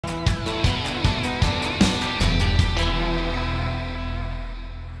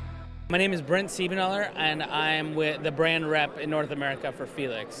My name is Brent Siebenaler, and I'm with the brand rep in North America for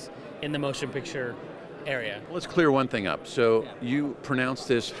Fiilex in the motion picture area. Let's clear one thing up. So you pronounce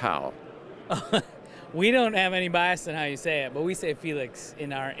this how? We don't have any bias in how you say it, but we say Fiilex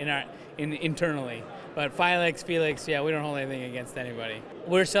internally. But Fiilex, yeah, we don't hold anything against anybody.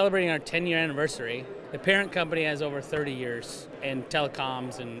 We're celebrating our 10-year anniversary. The parent company has over 30 years in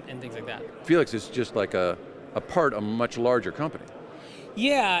telecoms and things like that. Fiilex is just like a part of a much larger company.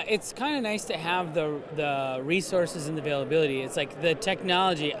 Yeah, it's kind of nice to have the resources and the availability. It's like the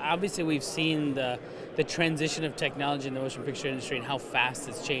technology. Obviously, we've seen the transition of technology in the motion picture industry and how fast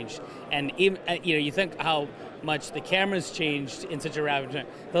it's changed. And even you think how much the camera's changed in such a rapid time.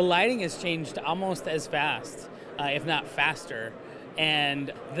 The lighting has changed almost as fast, if not faster.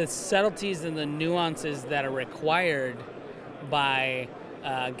 And the subtleties and the nuances that are required by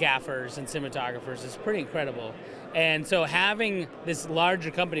gaffers and cinematographers is pretty incredible. And so having this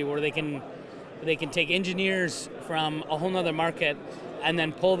larger company where they can take engineers from a whole nother market and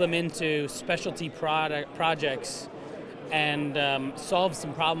then pull them into specialty projects and solve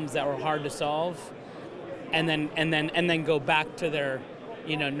some problems that were hard to solve, and then go back to their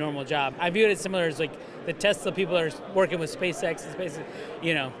normal job. I view it as similar as like the Tesla people are working with SpaceX and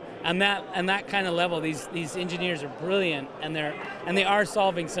SpaceX, on that kind of level. These engineers are brilliant, and they are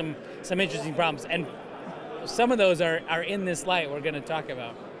solving some interesting problems, and some of those are in this light we're going to talk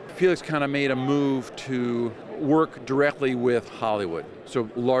about. Fiilex kind of made a move to work directly with Hollywood, so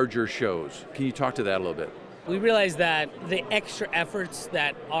larger shows. Can you talk to that a little bit? We realized that the extra efforts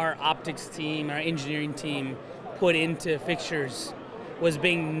that our optics team, our engineering team put into fixtures was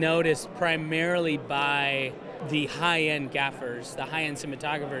being noticed primarily by the high-end gaffers, the high-end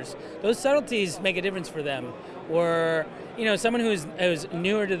cinematographers. Those subtleties make a difference for them. Or someone who's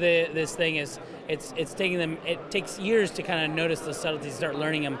newer to this thing it takes years to kind of notice the subtleties, start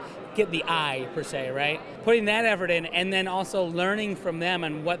learning them, get the eye per se, right? Putting that effort in, and then also learning from them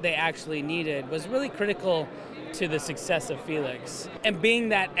and what they actually needed was really critical to the success of Fiilex. And being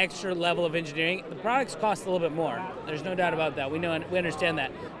that extra level of engineering, the products cost a little bit more. There's no doubt about that. We understand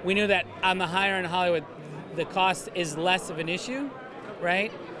that. We knew that on the higher end Hollywood, the cost is less of an issue,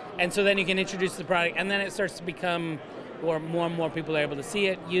 right? And so then you can introduce the product, and then it starts to become where more and more people are able to see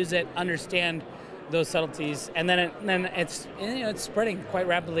it, use it, understand those subtleties, and then it's spreading quite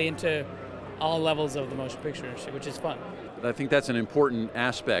rapidly into all levels of the motion picture industry, which is fun. I think that's an important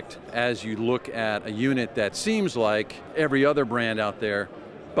aspect as you look at a unit that seems like every other brand out there,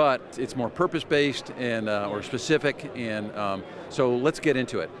 but it's more purpose-based and or specific, and so let's get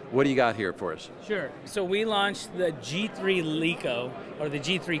into it. What do you got here for us? Sure. So we launched the G3 LECO, or the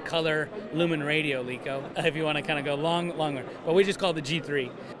G3 Color Lumen Radio LECO, if you want to kind of go longer. But we just call it the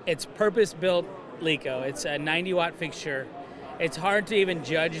G3. It's purpose-built LECO. It's a 90-watt fixture. It's hard to even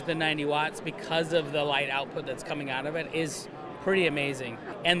judge the 90 watts because of the light output that's coming out of it is pretty amazing,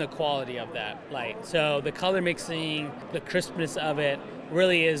 and the quality of that light. So the color mixing, the crispness of it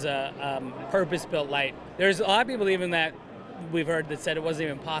really is a purpose-built light. There's a lot of people even that we've heard that said it wasn't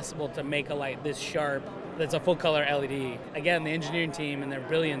even possible to make a light this sharp that's a full-color LED. Again, the engineering team and their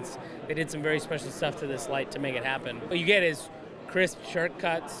brilliance, they did some very special stuff to this light to make it happen. What you get is crisp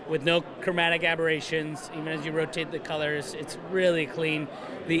shortcuts with no chromatic aberrations. Even as you rotate the colors, it's really clean.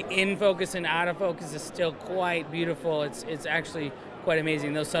 The in-focus and out-of-focus is still quite beautiful. It's actually quite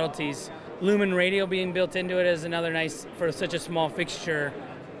amazing, those subtleties. Lumen Radio being built into it is another nice, for such a small fixture,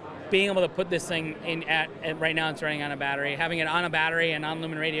 being able to put this thing in right now it's running on a battery. Having it on a battery and on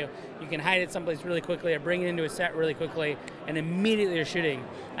Lumen Radio, you can hide it someplace really quickly or bring it into a set really quickly and immediately you're shooting.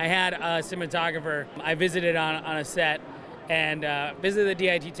 I had a cinematographer I visited on a set and visited the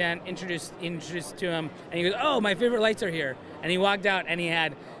DIT tent, introduced to him, and he goes, "Oh, my favorite lights are here." And he walked out and he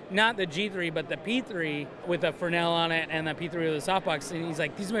had not the G3, but the P3 with a Fresnel on it and the P3 with a softbox. And he's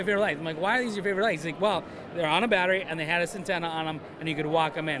like, "These are my favorite lights." I'm like, "Why are these your favorite lights?" He's like, "Well, they're on a battery and they had this antenna on them and you could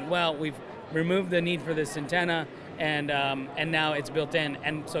walk them in." Well, we've removed the need for this antenna and now it's built in.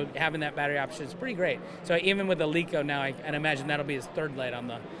 And so having that battery option is pretty great. So even with the LECO now, I imagine that'll be his third light on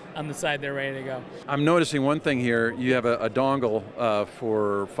the side there ready to go. I'm noticing one thing here. You have a dongle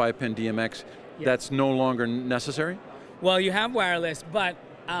for 5-pin DMX. Yeah. That's no longer necessary? Well, you have wireless, but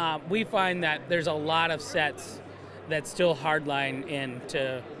we find that there's a lot of sets that still hardline in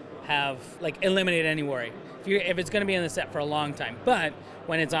to have, eliminate any worry. If it's going to be in the set for a long time. But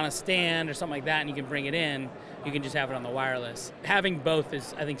when it's on a stand or something like that and you can bring it in, you can just have it on the wireless. Having both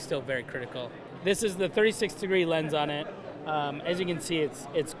is, I think, still very critical. This is the 36-degree lens on it. As you can see,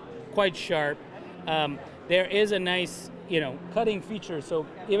 it's quite sharp. There is a nice cutting feature. So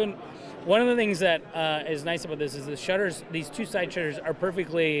even one of the things that is nice about this is the shutters, these two side shutters are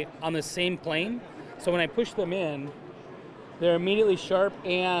perfectly on the same plane. So when I push them in, they're immediately sharp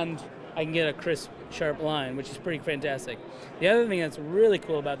and I can get a crisp, sharp line, which is pretty fantastic. The other thing that's really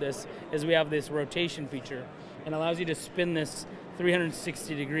cool about this is we have this rotation feature and allows you to spin this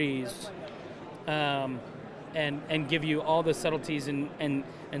 360 degrees and give you all the subtleties and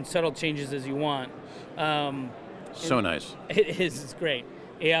subtle changes as you want. So nice. It is, it's great.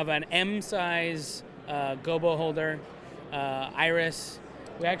 You have an M size gobo holder, iris.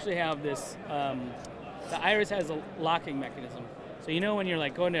 We actually have this, the iris has a locking mechanism. So when you're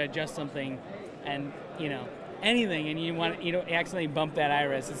like going to adjust something and anything and you accidentally bump that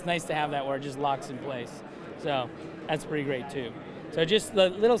iris, it's nice to have that where it just locks in place. So that's pretty great too. So just the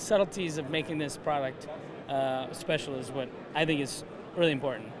little subtleties of making this product special is what I think is really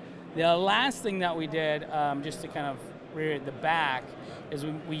important. The last thing that we did, just to kind of reiterate the back, is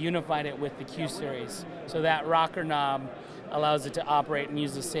we unified it with the Q series. So that rocker knob allows it to operate and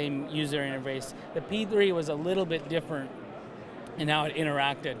use the same user interface. The P3 was a little bit different in how it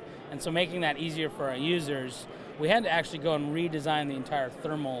interacted. And so making that easier for our users, we had to actually go and redesign the entire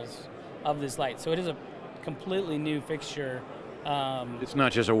thermals of this light. So it is a completely new fixture. It's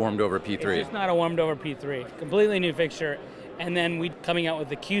not just a warmed over P3. It's just not a warmed over P3. Completely new fixture. And then we coming out with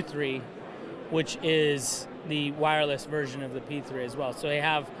the Q3, which is the wireless version of the P3 as well. So they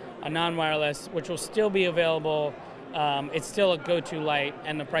have a non-wireless, which will still be available. It's still a go-to light,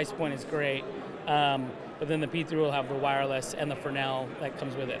 and the price point is great. But then the P3 will have the wireless and the Fresnel that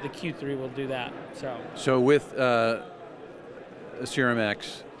comes with it. The Q3 will do that. So with Serum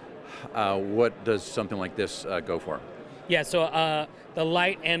X, what does something like this go for? Yeah, so the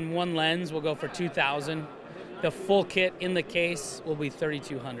light and one lens will go for $2,000. The full kit in the case will be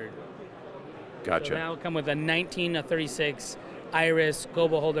 $3,200. Gotcha. So that will come with a 19, a 36, iris,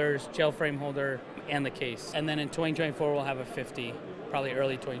 gobo holders, gel frame holder, and the case. And then in 2024, we'll have a 50, probably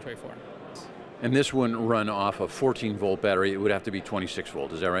early 2024. And this wouldn't run off a 14-volt battery. It would have to be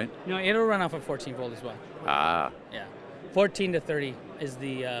 26-volt. Is that right? No, it'll run off a 14-volt as well. Ah. Yeah, 14 to 30 is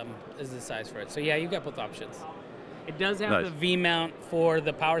the size for it. So yeah, you've got both options. It does have nice. the V-mount for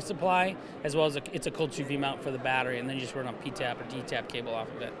the power supply, as well as it's a cold shoe V-mount for the battery, and then you just run a P-tap or D-tap cable off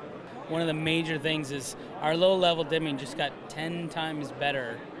of it. One of the major things is our low-level dimming just got 10 times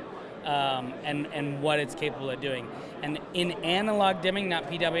better, and what it's capable of doing. And in analog dimming, not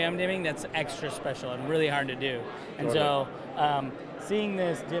PWM dimming, that's extra special and really hard to do. And so seeing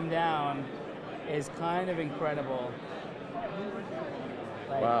this dim down is kind of incredible.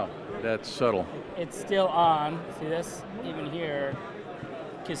 Wow, that's subtle. It's still on. See this? Even here,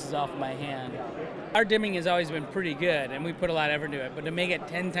 kisses off my hand. Our dimming has always been pretty good, and we put a lot of effort into it, but to make it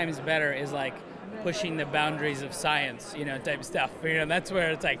 10 times better is like pushing the boundaries of science, type stuff. That's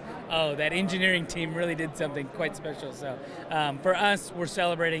where it's like, oh, that engineering team really did something quite special. So for us, we're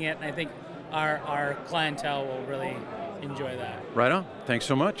celebrating it, and I think our clientele will really enjoy that. Right on. Thanks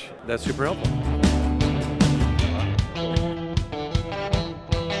so much. That's super helpful.